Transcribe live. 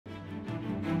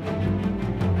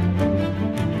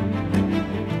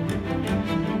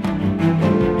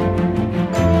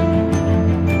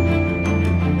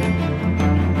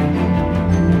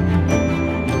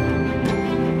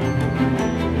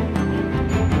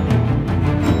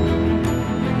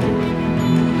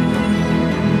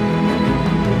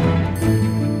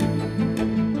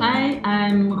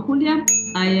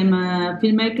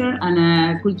and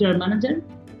a cultural manager.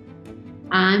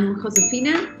 I'm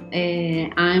Josefina.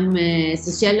 I'm a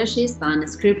sociologist and a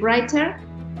scriptwriter.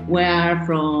 We are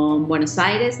from Buenos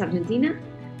Aires, Argentina.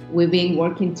 We've been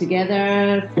working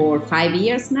together for 5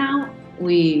 years now.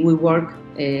 We work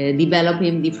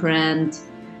developing different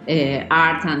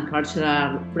art and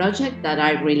cultural projects that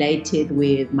are related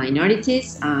with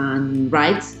minorities and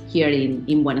rights here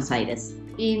in Buenos Aires.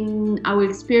 In our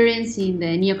experience in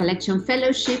the Neo Collection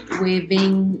Fellowship, we've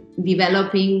been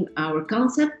developing our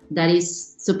concept that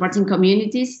is supporting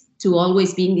communities to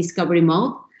always be in discovery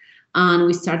mode. And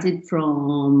we started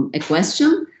from a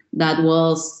question that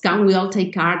was, can we all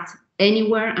take art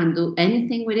anywhere and do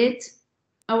anything with it?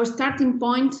 Our starting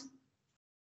point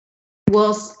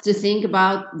was to think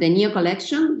about the Neo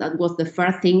Collection. That was the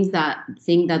first thing that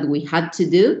we had to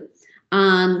do.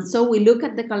 And so we look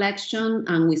at the collection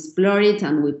and we explore it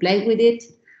and we play with it.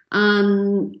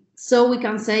 And so we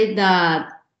can say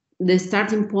that the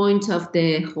starting point of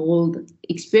the whole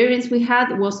experience we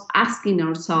had was asking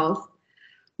ourselves,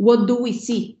 what do we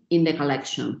see in the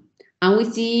collection? And we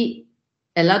see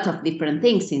a lot of different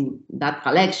things in that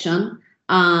collection.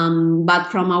 But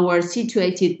from our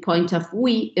situated point of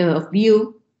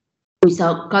view, we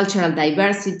saw cultural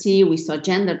diversity, we saw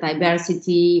gender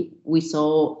diversity, we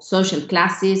saw social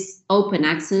classes, open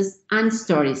access, and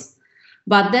stories.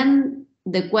 But then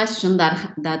the question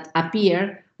that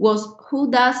appeared was,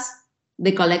 who does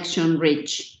the collection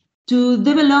reach? To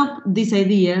develop these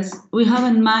ideas, we have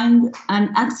in mind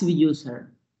an active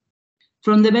user.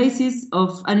 From the basis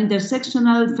of an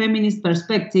intersectional feminist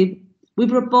perspective, we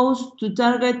propose to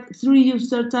target 3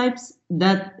 user types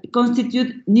that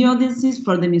constitute new audiences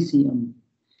for the museum: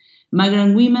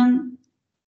 migrant women,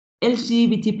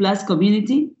 LGBT+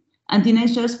 community, and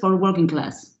teenagers for working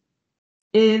class.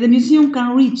 The museum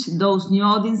can reach those new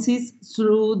audiences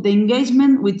through the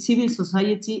engagement with civil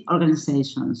society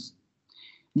organizations.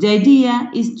 The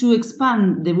idea is to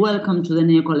expand the welcome to the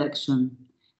Neo Collection,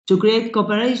 to create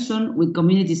cooperation with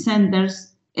community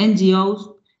centers,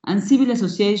 NGOs, and civil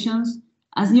associations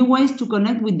as new ways to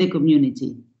connect with the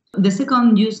community. The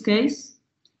second use case,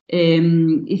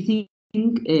 I think,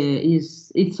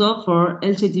 is also for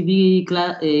LGBTQ+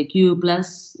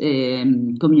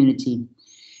 community.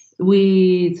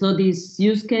 We saw this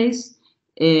use case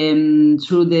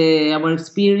through our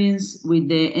experience with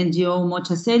the NGO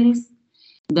Mocha Celis.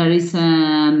 There is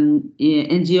an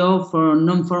NGO for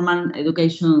non-formal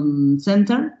education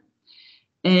center.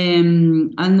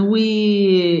 And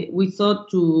we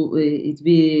thought it'd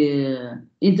be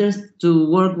interesting to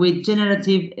work with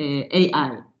generative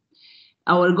AI.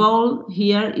 Our goal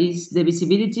here is the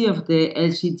visibility of the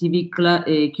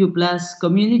LGBTQ+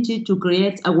 community to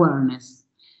create awareness.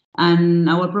 And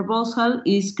our proposal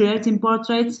is creating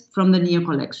portraits from the Neo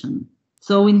Collection.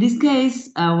 So in this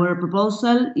case, our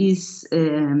proposal is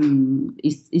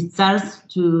it starts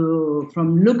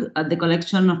from look at the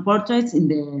collection of portraits in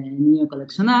the Neo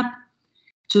Collection app,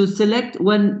 to select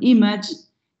one image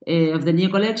of the Neo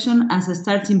Collection as a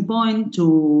starting point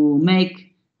to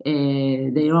make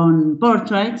their own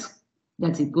portraits,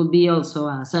 that it could be also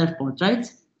a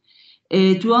self-portrait,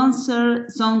 to answer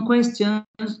some questions,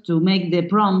 to make the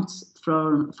prompts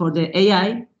for the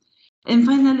AI, and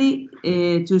finally,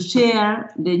 to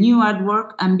share the new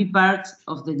artwork and be part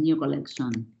of the Neo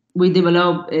Collection. We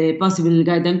develop possible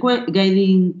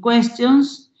guiding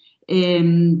questions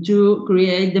to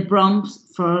create the prompts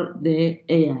for the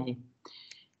AI.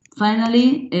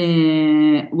 Finally,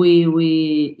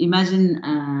 we imagine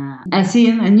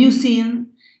a new scene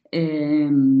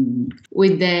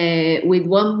with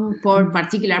one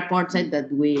particular portrait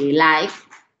that we like,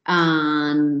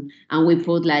 and we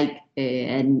put like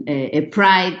a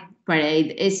pride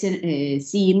parade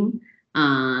scene,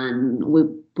 and we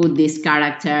put this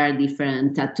character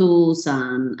different tattoos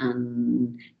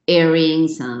and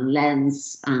earrings and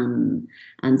lens, and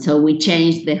so we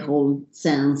changed the whole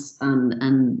sense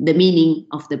and the meaning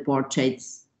of the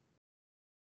portraits.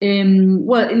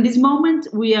 Well, in this moment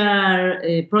we are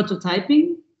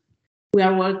prototyping. We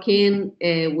are working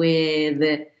with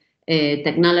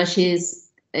technologies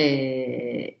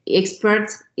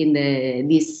experts in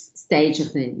this stage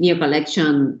of the Neo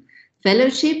Collection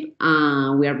Fellowship.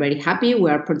 We are very happy. We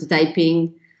are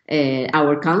prototyping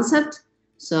our concept.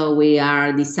 So we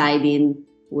are deciding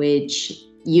which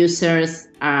users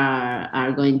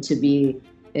are going to be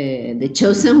the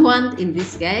chosen one in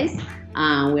this case.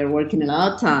 We are working a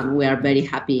lot, and we are very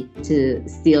happy to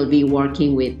still be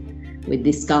working with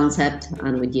this concept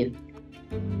and with you.